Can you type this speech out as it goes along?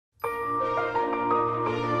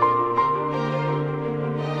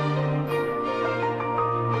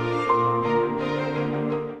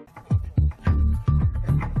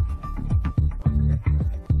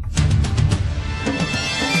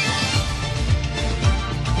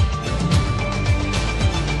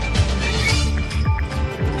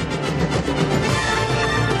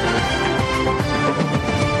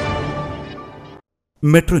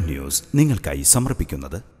Metro news നിങ്ങൾക്കായി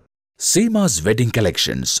സമർപ്പിക്കുന്നത് Seemas wedding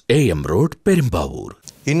collections AM road Perumbavoor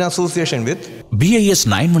in association with BIS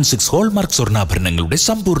 916 hallmark സ്വർണ്ണാഭരണങ്ങളുടെ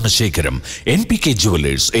സമ്പൂർണ്ണ ശേഖരം NPK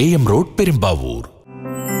jewellers AM road Perumbavoor.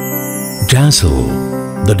 General,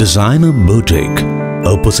 the designer boutique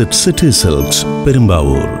opposite City Silks,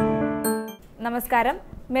 Perumbavoor. നമസ്കാരം,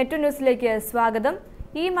 metro ന്യൂസിലേക്ക് സ്വാഗതം.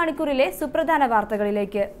 ഈ മണിക്കൂറിലെ സുപ്രധാന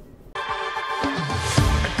വാർത്തകളിലേക്ക്.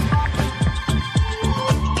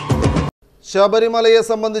 ശബരിമലയെ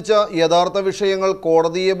സംബന്ധിച്ച യഥാർത്ഥ വിഷയങ്ങൾ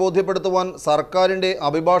കോടതിയെ ബോധ്യപ്പെടുത്തുവാൻ സർക്കാരിൻ്റെ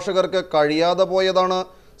അഭിഭാഷകർക്ക് കഴിയാതെ പോയതാണ്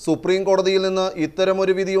സുപ്രീം കോടതിയിൽ നിന്ന്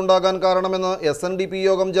ഇത്തരമൊരു വിധിയുണ്ടാകാൻ കാരണമെന്ന് SNDP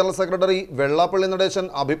യോഗം ജനറൽ സെക്രട്ടറി വെള്ളാപ്പള്ളി നടേശൻ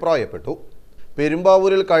അഭിപ്രായപ്പെട്ടു.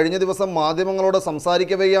 പെരുമ്പാവൂരിൽ കഴിഞ്ഞ ദിവസം മാധ്യമങ്ങളോട്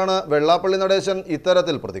സംസാരിക്കവെയാണ് വെള്ളാപ്പള്ളി നടേശൻ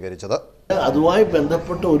ഇത്തരത്തിൽ പ്രതികരിച്ചത്. അതുമായി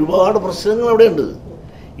ബന്ധപ്പെട്ട ഒരുപാട് പ്രശ്നങ്ങൾ അവിടെയുണ്ട്.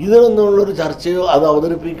 ഇതിനൊന്നുള്ളൊരു ചർച്ചയോ അത്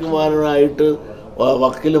അവതരിപ്പിക്കുവാനായിട്ട്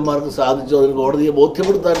വക്കീലന്മാർക്ക് സാധിച്ചോ അതിന് കോടതിയെ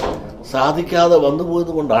ബോധ്യപ്പെടുത്താൻ സാധിക്കാതെ വന്നുപോയത്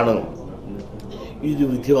കൊണ്ടാണ് ഈ ഒരു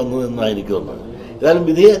വിധി വന്നതെന്നാണ് എനിക്ക് തോന്നുന്നത്. ഏതായാലും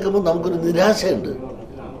വിധിയേക്കുമ്പോൾ നമുക്കൊരു നിരാശയുണ്ട്,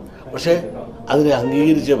 പക്ഷേ അതിനെ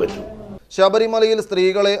അംഗീകരിച്ചേ പറ്റൂ. ശബരിമലയിൽ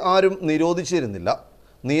സ്ത്രീകളെ ആരും നിരോധിച്ചിരുന്നില്ല,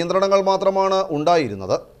 നിയന്ത്രണങ്ങൾ മാത്രമാണ്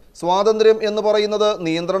ഉണ്ടായിരുന്നത്. സ്വാതന്ത്ര്യം എന്ന് പറയുന്നത്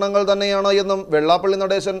നിയന്ത്രണങ്ങൾ തന്നെയാണ് എന്നും വെള്ളാപ്പള്ളി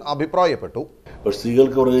നടേശൻ അഭിപ്രായപ്പെട്ടു.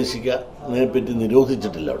 സ്ത്രീകൾക്ക് പ്രവേശിക്കാനെ പറ്റി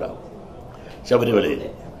നിരോധിച്ചിട്ടില്ല അവിടെ ശബരിമലയിൽ.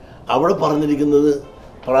 അവിടെ പറഞ്ഞിരിക്കുന്നത്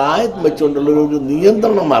പ്രായം വെച്ചുകൊണ്ടുള്ളൊരു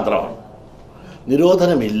നിയന്ത്രണം മാത്രമാണ്,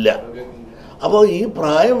 നിരോധനമില്ല. അപ്പോൾ ഈ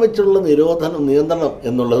പ്രായം വെച്ചുള്ള നിയന്ത്രണം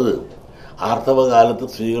എന്നുള്ളത് ആർത്തവകാലത്ത്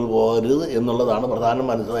സ്ത്രീകൾ പോകരുത് എന്നുള്ളതാണ് പ്രധാന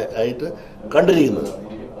മനസ്സിലായിട്ട് കണ്ടിരിക്കുന്നത്.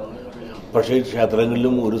 പക്ഷേ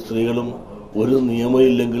ക്ഷേത്രങ്ങളിലും ഒരു സ്ത്രീകളും ഒരു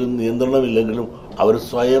നിയമമില്ലെങ്കിലും നിയന്ത്രണമില്ലെങ്കിലും അവർ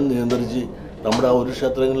സ്വയം നിയന്ത്രിച്ച് നമ്മുടെ ഒരു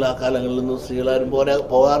ക്ഷേത്രങ്ങളിൽ ആ കാലങ്ങളിലൊന്നും സ്ത്രീകളാരും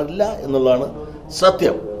പോകാറില്ല എന്നുള്ളതാണ്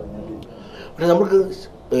സത്യം. പക്ഷെ നമുക്ക്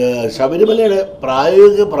ശബരിമലയുടെ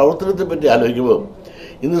പ്രായോഗിക പ്രവർത്തനത്തെ പറ്റി ആലോചിക്കുമ്പോൾ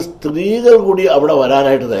ഇന്ന് സ്ത്രീകൾ കൂടി അവിടെ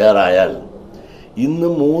വരാനായിട്ട് തയ്യാറായാൽ ഇന്ന്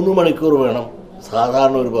 3 മണിക്കൂർ വേണം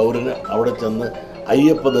സാധാരണ ഒരു പൗരന് അവിടെ ചെന്ന്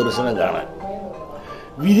അയ്യപ്പ ദർശനം കാണാൻ.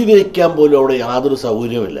 വിധി വയ്ക്കാൻ പോലും അവിടെ യാതൊരു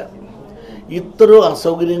സൗകര്യമില്ല. ഇത്തരം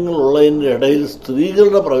അസൗകര്യങ്ങളുള്ളതിൻ്റെ ഇടയിൽ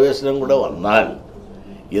സ്ത്രീകളുടെ പ്രവേശനം കൂടെ വന്നാൽ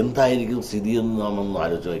എന്തായിരിക്കും സ്ഥിതി എന്ന് നാം ഒന്ന്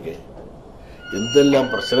ആലോചിച്ച് നോക്കേ. എന്തെല്ലാം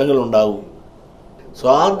പ്രശ്നങ്ങളുണ്ടാകും.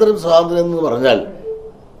 സ്വാതന്ത്ര്യം എന്ന് പറഞ്ഞാൽ,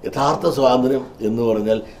 യഥാർത്ഥ സ്വാതന്ത്ര്യം എന്ന്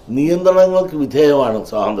പറഞ്ഞാൽ നിയന്ത്രണങ്ങൾക്ക് വിധേയമാണ്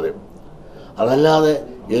സ്വാതന്ത്ര്യം. അതല്ലാതെ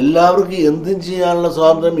എല്ലാവർക്കും എന്തും ചെയ്യാനുള്ള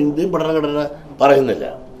സ്വാതന്ത്ര്യം ഇന്ത്യൻ ഭരണഘടന പറയുന്നില്ല.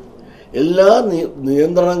 എല്ലാ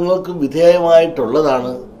നിയന്ത്രണങ്ങൾക്കും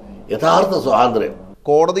വിധേയമായിട്ടുള്ളതാണ് യഥാർത്ഥ സ്വാതന്ത്ര്യം.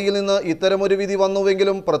 കോടതിയിൽ നിന്ന് ഇത്തരമൊരു വിധി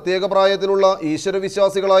വന്നുവെങ്കിലും പ്രത്യേക പ്രായത്തിലുള്ള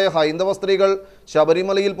ഈശ്വരവിശ്വാസികളായ ഹൈന്ദവ സ്ത്രീകൾ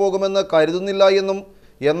ശബരിമലയിൽ പോകുമെന്ന് കരുതുന്നില്ല എന്നും,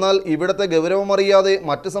 എന്നാൽ ഇവിടത്തെ ഗൗരവമറിയാതെ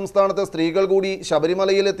മറ്റ് സംസ്ഥാനത്തെ സ്ത്രീകൾ കൂടി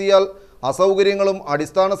ശബരിമലയിലെത്തിയാൽ അസൗകര്യങ്ങളും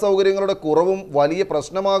അടിസ്ഥാന സൗകര്യങ്ങളുടെ കുറവും വലിയ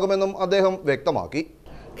പ്രശ്നമാകുമെന്നും അദ്ദേഹം വ്യക്തമാക്കി.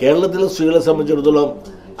 കേരളത്തിലെ സ്ത്രീകളെ സംബന്ധിച്ചിടത്തോളം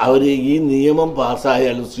അവർ ഈ നിയമം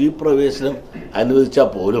പാസ്സായാലും സ്ത്രീ പ്രവേശനം അനുവദിച്ചാൽ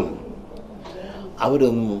പോലും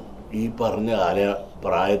അവരൊന്നും ഈ പറഞ്ഞ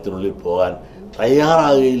പ്രായത്തിനുള്ളിൽ പോകാൻ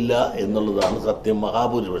തയ്യാറാകില്ല എന്നുള്ളതാണ് സത്യം,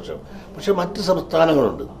 മഹാഭൂരിപക്ഷം. പക്ഷെ മറ്റ്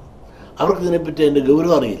സംസ്ഥാനങ്ങളുണ്ട്, അവർക്ക് ഇതിനെപ്പറ്റി അതിൻ്റെ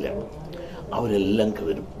ഗൗരവം അറിയില്ല. അവരെല്ലാം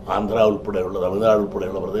വരും. ആന്ധ്ര ഉൾപ്പെടെയുള്ള, തമിഴ്നാട്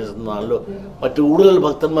ഉൾപ്പെടെയുള്ള പ്രദേശത്തു നിന്നാണല്ലോ മറ്റു കൂടുതൽ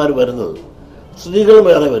ഭക്തന്മാർ വരുന്നത്. സ്ത്രീകളും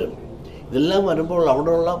വേറെ വരും. ഇതെല്ലാം വരുമ്പോൾ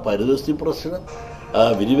അവിടെയുള്ള പരിസ്ഥിതി പ്രശ്നം,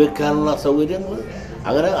 വിരിവെക്കാനുള്ള സൗകര്യങ്ങൾ,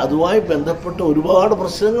 അങ്ങനെ അതുമായി ബന്ധപ്പെട്ട ഒരുപാട്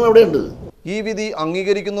പ്രശ്നങ്ങൾ അവിടെയുണ്ട്. ഈ വിധി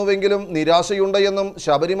അംഗീകരിക്കുന്നുവെങ്കിലും നിരാശയുണ്ട് എന്നും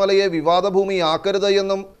ശബരിമലയെ വിവാദ ഭൂമിയാക്കരുത്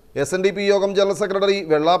എന്നും SNDP യോഗം ജനറൽ സെക്രട്ടറി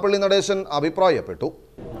വെള്ളാപ്പള്ളി നടേശൻ അഭിപ്രായപ്പെട്ടു.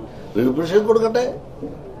 റിപ്രഷൻ കൊടുക്കട്ടെ,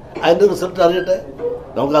 അതിൻ്റെ റിസൾട്ട് അറിയട്ടെ,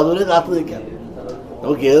 നമുക്ക് അതുവരെ കാത്തു നിൽക്കാം.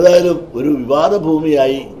 നമുക്ക് ഏതായാലും ഒരു വിവാദ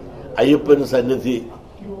ഭൂമിയായി അയ്യപ്പൻ സന്നിധി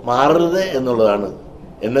മാറരുത് എന്നുള്ളതാണ്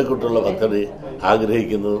എന്നെക്കുറിച്ചുള്ള ഭക്തരെ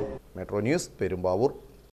ആഗ്രഹിക്കുന്നത്. Metro news, Perumbavoor.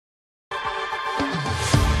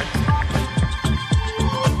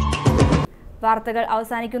 വാർത്തകൾ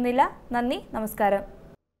അവസാനിക്കുന്നില്ല. നന്ദി, നമസ്കാരം.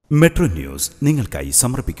 മെട്രോ ന്യൂസ് നിങ്ങൾക്കായി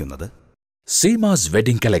സമർപ്പിക്കുന്നത് Seemas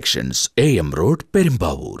wedding collections AM road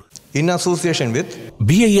Perumbavoor in association with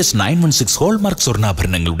BIS 916 hallmark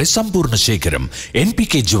സ്വർണ്ണാഭരണങ്ങളുടെ സമ്പൂർണ്ണ ശേഖരം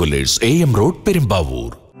NPK jewellers AM road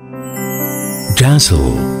Perumbavoor. General,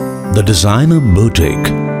 the designer boutique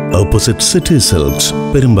opposite City Silks,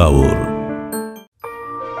 Perumbavoor.